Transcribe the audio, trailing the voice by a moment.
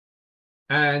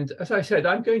And as I said,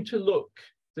 I'm going to look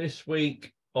this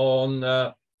week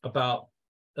on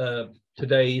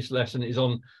today's lesson is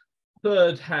on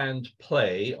third hand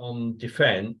play on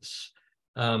defense,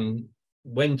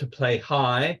 when to play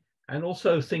high, and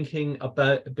also thinking a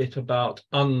bit about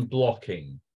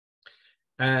unblocking.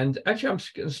 And actually,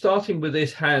 I'm starting with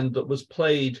this hand that was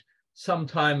played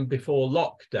sometime before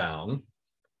lockdown.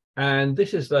 And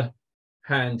this is the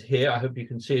hand here. I hope you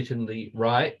can see it in the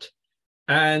right.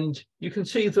 And you can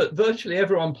see that virtually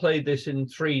everyone played this in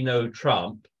 3-no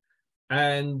trump,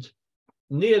 and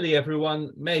nearly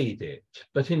everyone made it.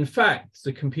 But in fact,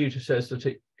 the computer says that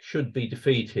it should be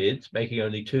defeated, making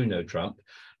only 2-no trump,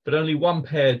 but only one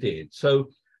pair did. So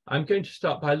I'm going to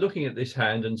start by looking at this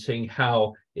hand and seeing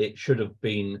how it should have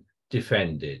been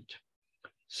defended.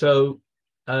 So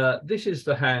this is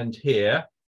the hand here,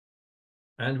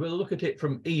 and we'll look at it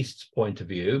from East's point of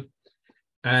view.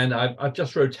 And I've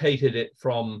just rotated it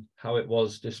from how it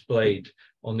was displayed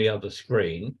on the other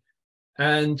screen.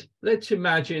 And let's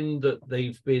imagine that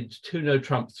they've bid 2-no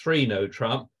trump, 3-no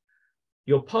trump.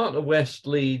 Your partner West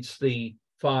leads the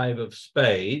 5 of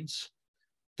spades.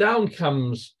 Down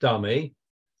comes dummy,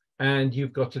 and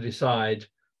you've got to decide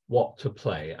what to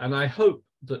play. And I hope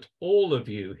that all of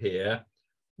you here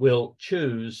will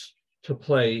choose to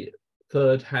play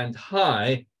third hand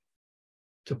high,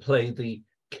 to play the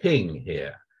king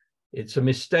here. It's a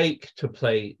mistake to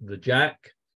play the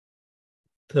jack.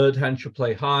 Third hand should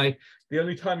play high. The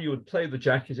only time you would play the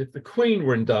jack is if the queen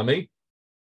were in dummy.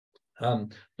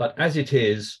 But as it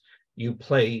is, you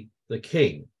play the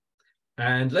king.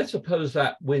 And let's suppose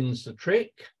that wins the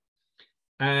trick.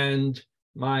 And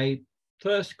my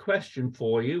first question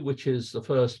for you, which is the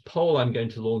first poll I'm going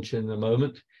to launch in a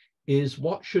moment, is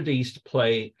what should East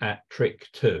play at trick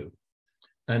 2?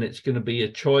 And it's going to be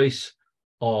a choice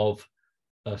of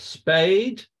a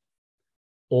spade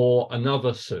or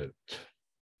another suit.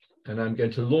 And I'm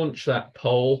going to launch that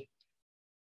poll.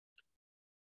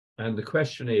 And the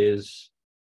question is,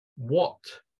 what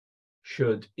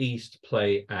should East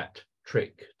play at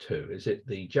trick 2? Is it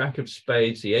the jack of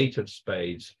spades, the 8 of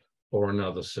spades, or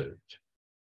another suit?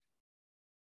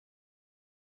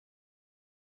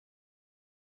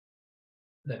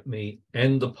 Let me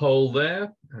end the poll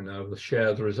there, and I will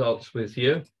share the results with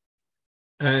you.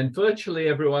 And virtually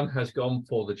everyone has gone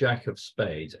for the jack of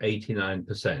spades,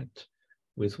 89%,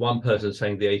 with one person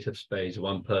saying the 8 of spades,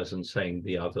 one person saying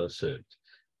the other suit.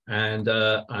 And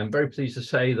I'm very pleased to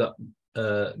say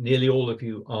that nearly all of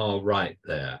you are right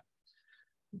there.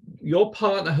 Your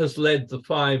partner has led the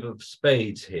 5 of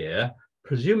spades here.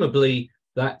 Presumably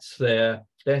that's their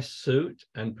best suit,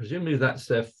 and presumably that's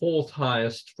their 4th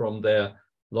highest from their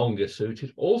longest suit.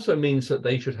 It also means that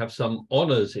they should have some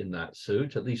honors in that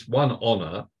suit, at least one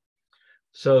honor.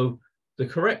 So the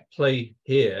correct play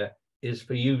here is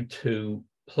for you to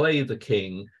play the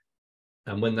king,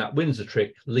 and when that wins the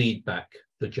trick, lead back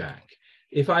the jack.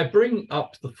 If I bring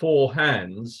up the 4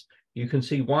 hands, you can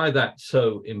see why that's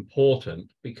so important,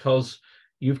 because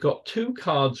you've got 2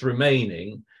 cards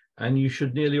remaining, and you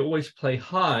should nearly always play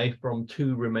high from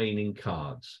 2 remaining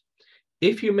cards.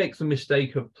 If you make the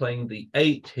mistake of playing the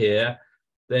 8 here,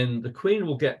 then the queen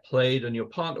will get played and your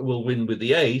partner will win with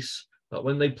the ace. But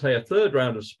when they play a 3rd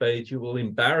round of spades, you will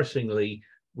embarrassingly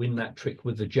win that trick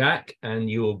with the jack and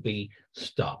you will be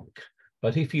stuck.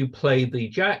 But if you play the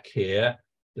jack here,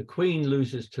 the queen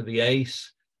loses to the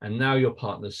ace, and now your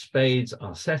partner's spades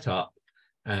are set up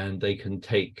and they can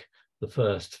take the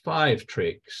first 5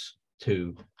 tricks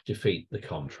to defeat the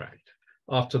contract.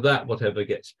 After that, whatever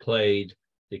gets played,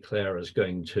 declare as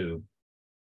going to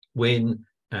win,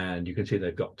 and you can see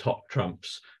they've got top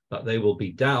trumps, but they will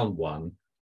be down 1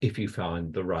 if you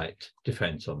find the right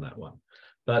defense on that one.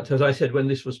 But as I said, when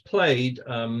this was played,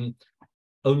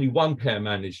 only one pair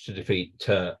managed to defeat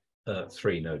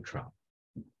 3-no trump.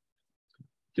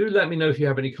 Do let me know if you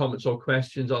have any comments or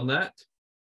questions on that.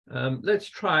 Let's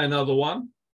try another one.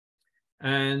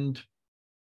 And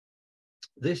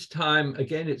this time,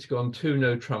 again, it's gone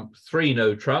 2-no trump,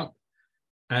 3-no trump.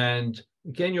 And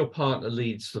again, your partner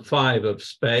leads the 5 of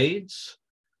spades.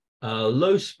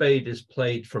 Low spade is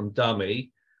played from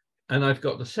dummy. And I've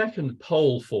got the second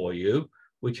poll for you,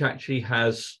 which actually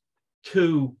has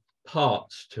 2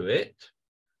 parts to it.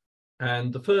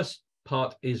 And the first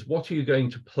part is, what are you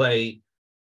going to play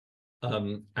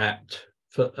at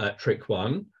trick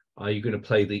 1? Are you going to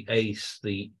play the ace,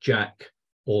 the jack,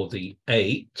 or the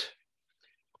 8?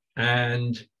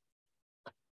 And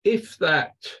if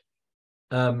that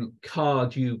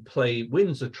card you play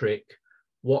wins a trick,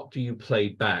 what do you play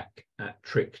back at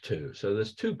trick 2? So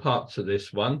there's 2 parts of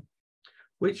this one.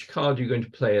 which card you're going to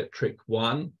play at trick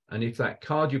 1, and if that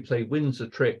card you play wins the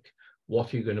trick,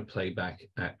 what are you going to play back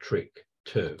at trick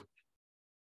 2?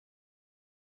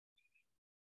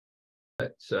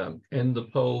 Let's end the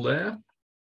poll there,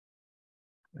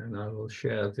 and I will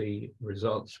share the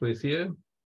results with you.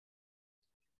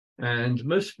 And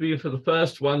most of you for the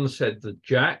first one said the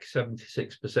Jack,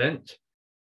 76%,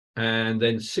 and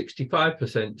then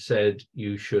 65% said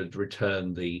you should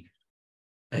return the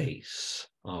Ace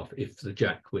if the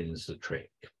Jack wins the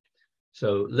trick.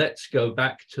 So let's go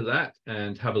back to that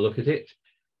and have a look at it.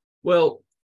 Well,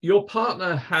 your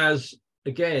partner has,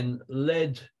 again,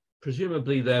 led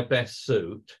presumably their best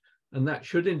suit, and that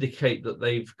should indicate that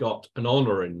they've got an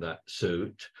honor in that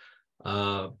suit,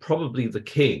 probably the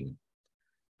king.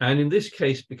 And in this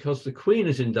case, because the queen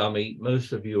is in dummy,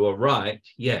 most of you are right.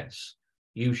 Yes,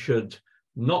 you should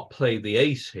not play the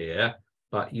ace here,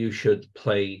 but you should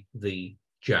play the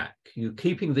Jack. You're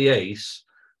keeping the ace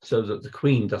so that the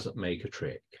queen doesn't make a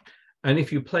trick. And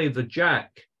if you play the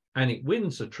Jack and it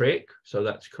wins the trick, so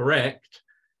that's correct,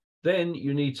 then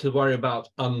you need to worry about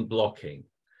unblocking.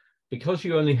 Because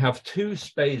you only have 2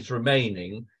 spades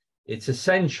remaining, it's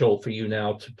essential for you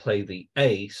now to play the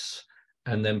ace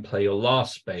and then play your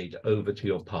last spade over to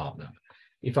your partner.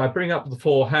 If I bring up the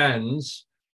 4 hands,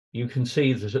 you can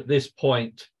see that at this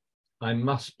point, I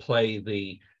must play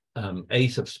the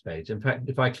ace of spades. In fact,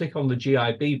 if I click on the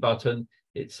GIB button,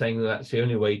 it's saying that that's the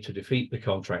only way to defeat the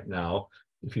contract now,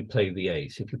 if you play the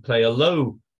ace. If you play a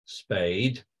low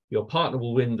spade, your partner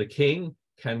will win the king,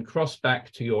 can cross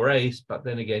back to your ace, but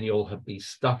then again, you'll be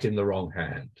stuck in the wrong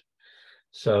hand.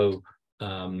 So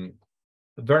a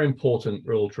very important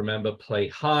rule to remember, play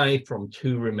high from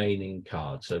 2 remaining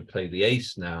cards. So play the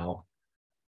ace now,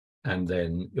 and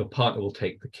then your partner will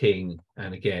take the king,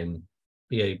 and again,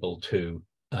 be able to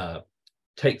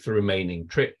take the remaining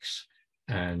tricks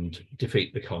and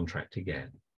defeat the contract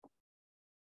again.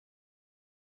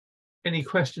 Any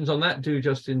questions on that? Do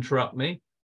just interrupt me.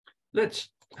 Let's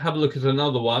have a look at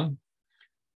another one.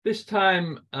 This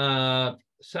time,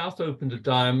 South opened a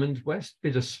diamond, West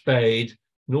bid a spade,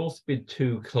 North bid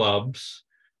 2 clubs.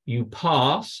 You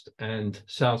passed, and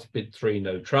South bid 3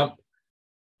 no trump.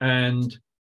 And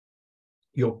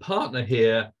your partner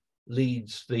here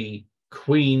leads the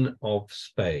Queen of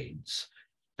Spades.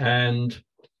 And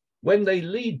when they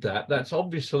lead that, that's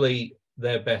obviously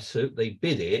their best suit. They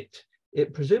bid it.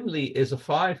 It presumably is a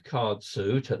 5-card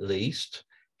suit, at least,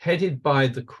 headed by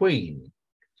the Queen.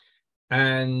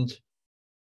 And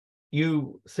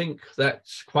you think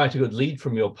that's quite a good lead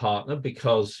from your partner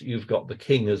because you've got the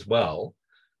king as well.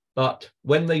 But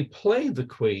when they play the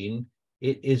Queen,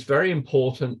 it is very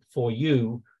important for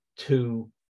you to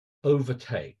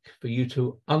overtake, for you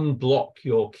to unblock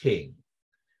your king.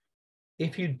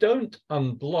 If you don't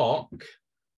unblock,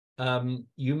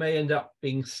 you may end up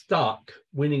being stuck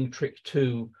winning trick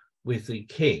 2 with the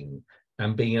king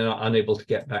and being unable to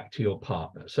get back to your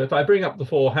partner. So if I bring up the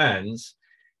 4 hands,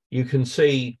 you can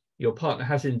see your partner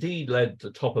has indeed led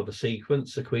the top of a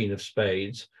sequence, the Queen of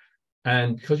Spades.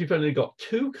 And because you've only got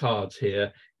 2 cards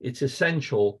here, it's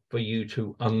essential for you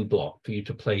to unblock, for you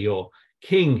to play your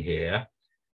king here.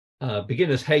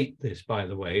 Beginners hate this, by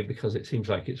the way, because it seems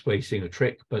like it's wasting a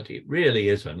trick, but it really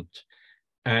isn't.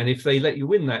 And if they let you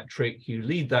win that trick, you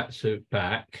lead that suit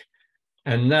back.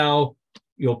 And now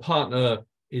your partner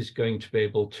is going to be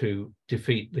able to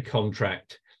defeat the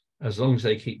contract as long as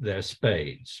they keep their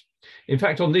spades. In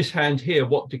fact, on this hand here,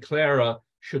 what declarer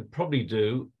should probably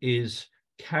do is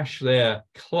cash their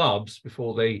clubs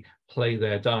before they play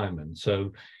their diamond.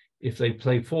 So if they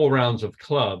play 4 rounds of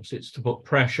clubs, it's to put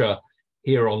pressure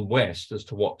here on West as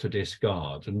to what to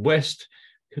discard. And West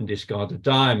can discard a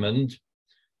diamond,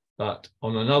 but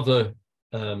on another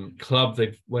club,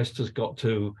 West has got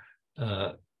to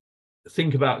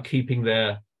think about keeping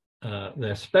their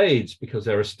spades because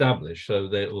they're established, so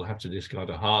they will have to discard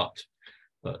a heart.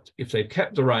 But if they've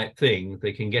kept the right thing,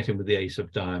 they can get in with the ace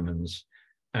of diamonds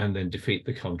and then defeat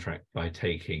the contract by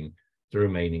taking the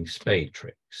remaining spade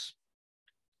tricks.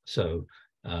 So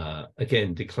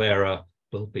again, declarer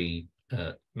will be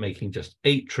making just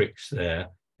 8 tricks there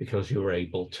because you're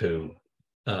able to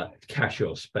cash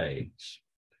your spades.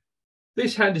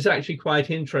 This hand is actually quite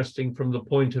interesting from the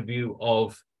point of view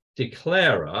of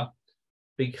declarer,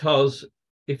 because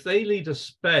if they lead a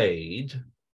spade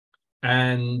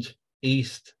and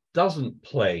East doesn't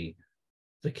play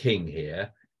the king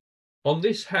here, on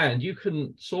this hand, you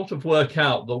can sort of work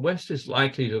out that West is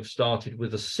likely to have started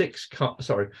with a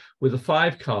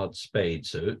 5-card spade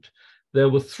suit. There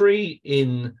were 3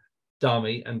 in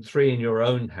dummy and 3 in your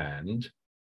own hand.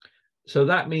 So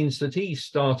that means that East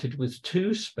started with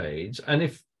 2 spades. And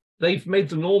if they've made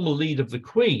the normal lead of the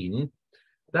queen,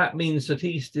 that means that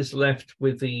East is left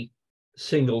with the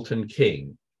singleton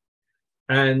king.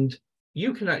 And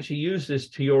you can actually use this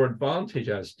to your advantage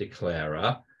as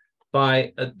declarer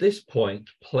by, at this point,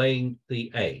 playing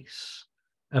the ace.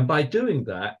 And by doing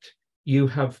that, you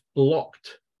have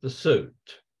blocked the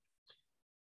suit.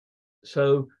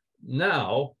 So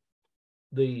now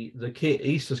the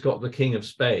East has got the king of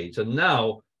spades. And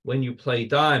now when you play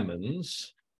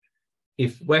diamonds,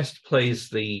 if West plays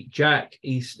the jack,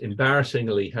 East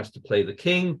embarrassingly has to play the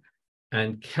king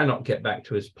and cannot get back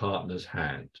to his partner's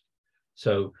hand.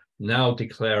 So now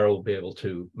declarer will be able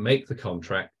to make the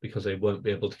contract because they won't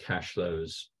be able to cash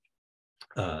those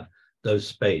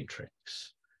spade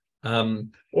tricks.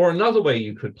 Or another way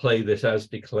you could play this as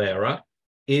declarer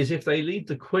is if they lead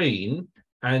the queen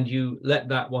and you let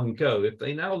that one go. If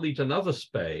they now lead another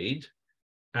spade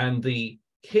and the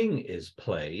king is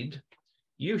played,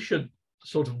 you should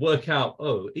sort of work out,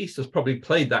 oh, East has probably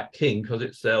played that king because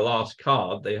it's their last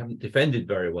card. They haven't defended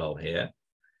very well here.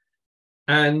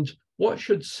 And what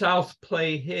should South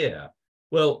play here?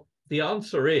 Well, the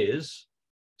answer is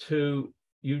you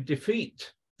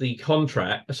defeat the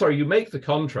contract. Sorry, you make the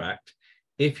contract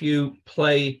if you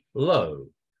play low.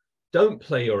 Don't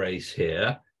play your ace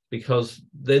here because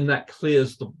then that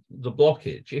clears the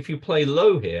blockage. If you play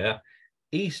low here,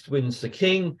 East wins the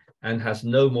king and has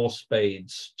no more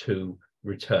spades to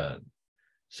return.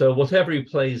 So whatever he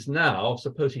plays now,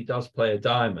 suppose he does play a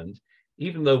diamond,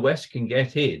 even though West can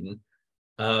get in,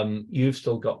 you've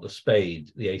still got the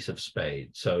spade, the ace of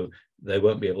spades, so they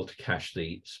won't be able to cash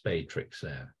the spade tricks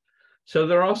there. So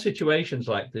there are situations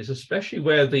like this, especially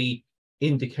where the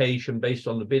indication based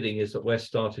on the bidding is that West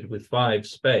started with 5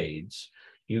 spades.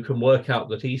 You can work out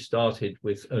that he started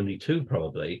with only 2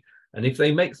 probably, and if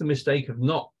they make the mistake of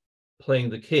not playing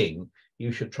the king,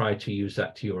 you should try to use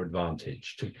that to your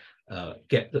advantage to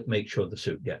make sure the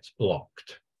suit gets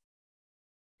blocked.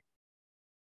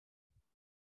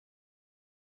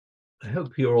 I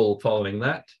hope you're all following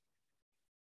that.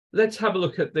 Let's have a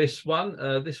look at this one.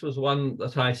 This was one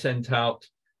that I sent out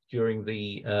during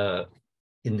the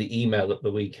in the email at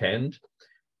the weekend.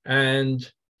 And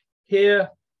here,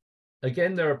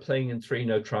 again, they're playing in 3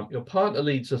 no trump. Your partner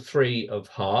leads a 3 of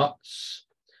hearts.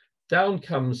 Down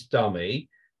comes dummy,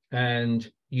 and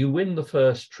you win the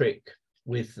first trick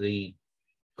with the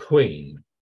queen.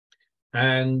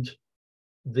 And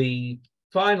the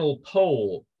final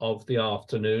poll of the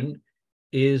afternoon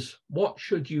is, what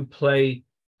should you play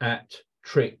at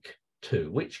trick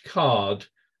 2? Which card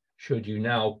should you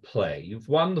now play? You've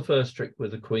won the first trick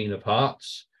with the queen of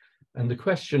hearts, and the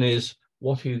question is,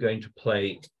 what are you going to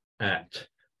play at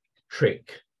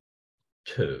trick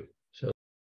 2? So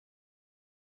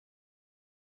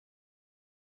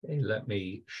okay, let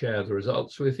me share the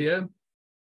results with you.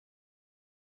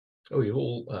 Oh, you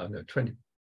all, no,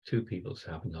 22 people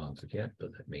haven't answered yet,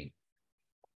 but let me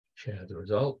share the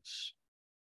results.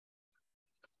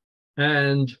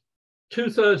 And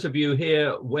 2/3 of you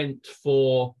here went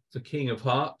for the king of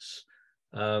hearts,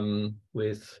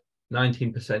 with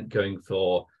 19% going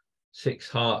for 6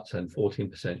 hearts and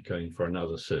 14% going for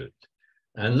another suit.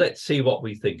 And let's see what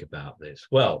we think about this.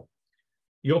 Well,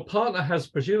 your partner has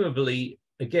presumably,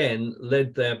 again,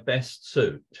 led their best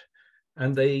suit,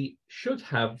 and they should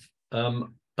have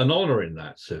an honor in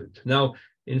that suit. Now,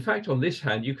 in fact, on this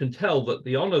hand, you can tell that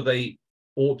the honor they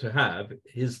ought to have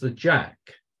is the jack.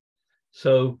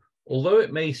 So although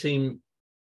it may seem,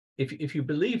 if you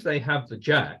believe they have the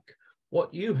jack,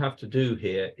 what you have to do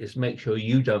here is make sure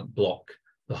you don't block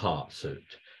the heart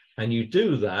suit. And you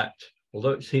do that,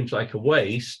 although it seems like a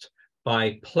waste,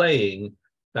 by playing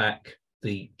back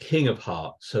the king of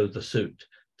hearts so the suit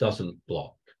doesn't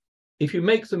block. If you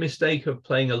make the mistake of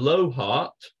playing a low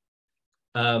heart,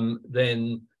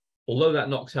 then although that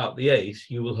knocks out the ace,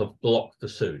 you will have blocked the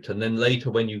suit. And then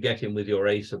later when you get in with your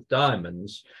ace of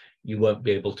diamonds, you won't be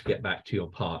able to get back to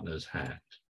your partner's hand.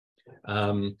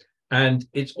 And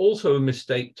it's also a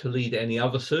mistake to lead any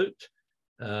other suit.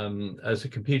 As the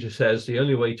computer says, the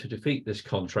only way to defeat this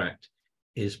contract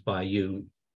is by you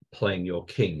playing your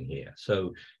king here.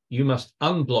 So you must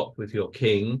unblock with your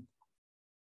king.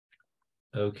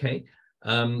 Okay.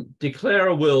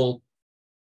 Declarer will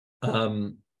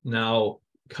now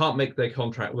can't make their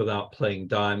contract without playing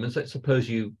diamonds. Let's suppose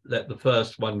you let the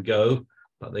first one go,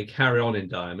 but they carry on in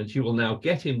diamonds. You will now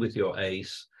get in with your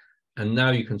ace, and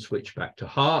now you can switch back to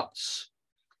hearts,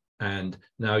 and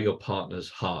now your partner's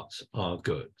hearts are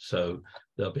good. So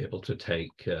they'll be able to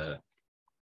take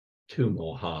 2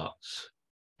 more hearts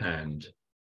and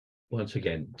once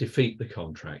again defeat the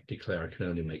contract. Declarer can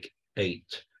only make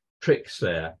 8 tricks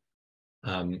there,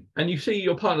 And you see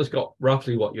your partner's got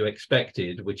roughly what you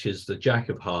expected, which is the Jack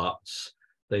of Hearts.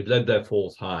 They've led their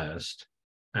fourth highest,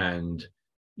 and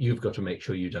you've got to make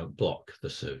sure you don't block the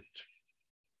suit.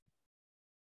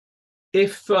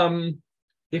 If on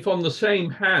the same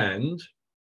hand,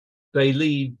 they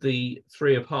lead the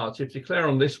three of hearts, if declare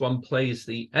on this one plays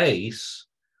the ace,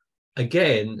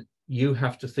 again, you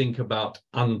have to think about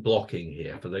unblocking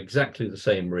here for exactly the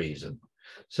same reason.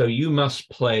 So you must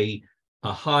play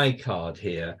a high card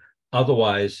here,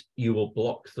 otherwise you will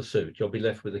block the suit. You'll be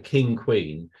left with a king,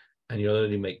 queen, and you'll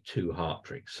only make 2 heart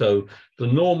tricks. So the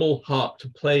normal heart to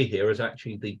play here is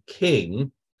actually the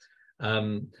king.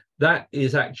 That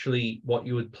is actually what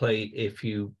you would play if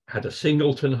you had a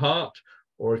singleton heart,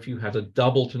 or if you had a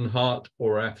doubleton heart,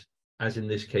 or as in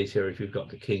this case here, if you've got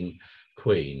the king,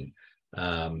 queen.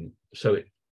 So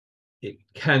it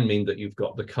can mean that you've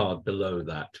got the card below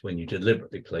that when you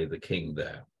deliberately play the king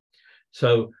there.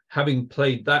 So having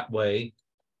played that way,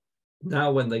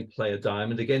 now when they play a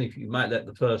diamond, again, if you might let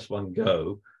the first one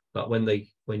go, but when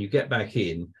you get back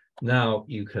in, now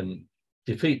you can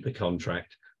defeat the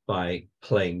contract by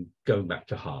going back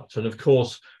to hearts. And of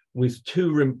course, with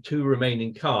two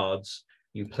remaining cards,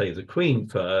 you play the queen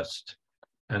first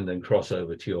and then cross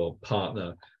over to your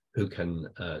partner, who can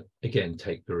again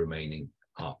take the remaining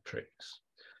heart tricks.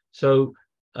 So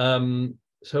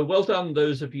so well done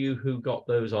those of you who got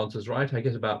those answers right. I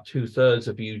guess about 2/3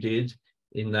 of you did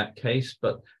in that case,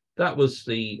 but that was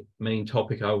the main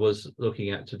topic I was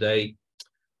looking at today.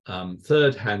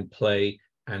 Third hand play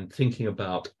and thinking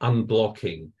about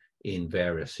unblocking in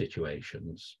various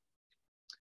situations.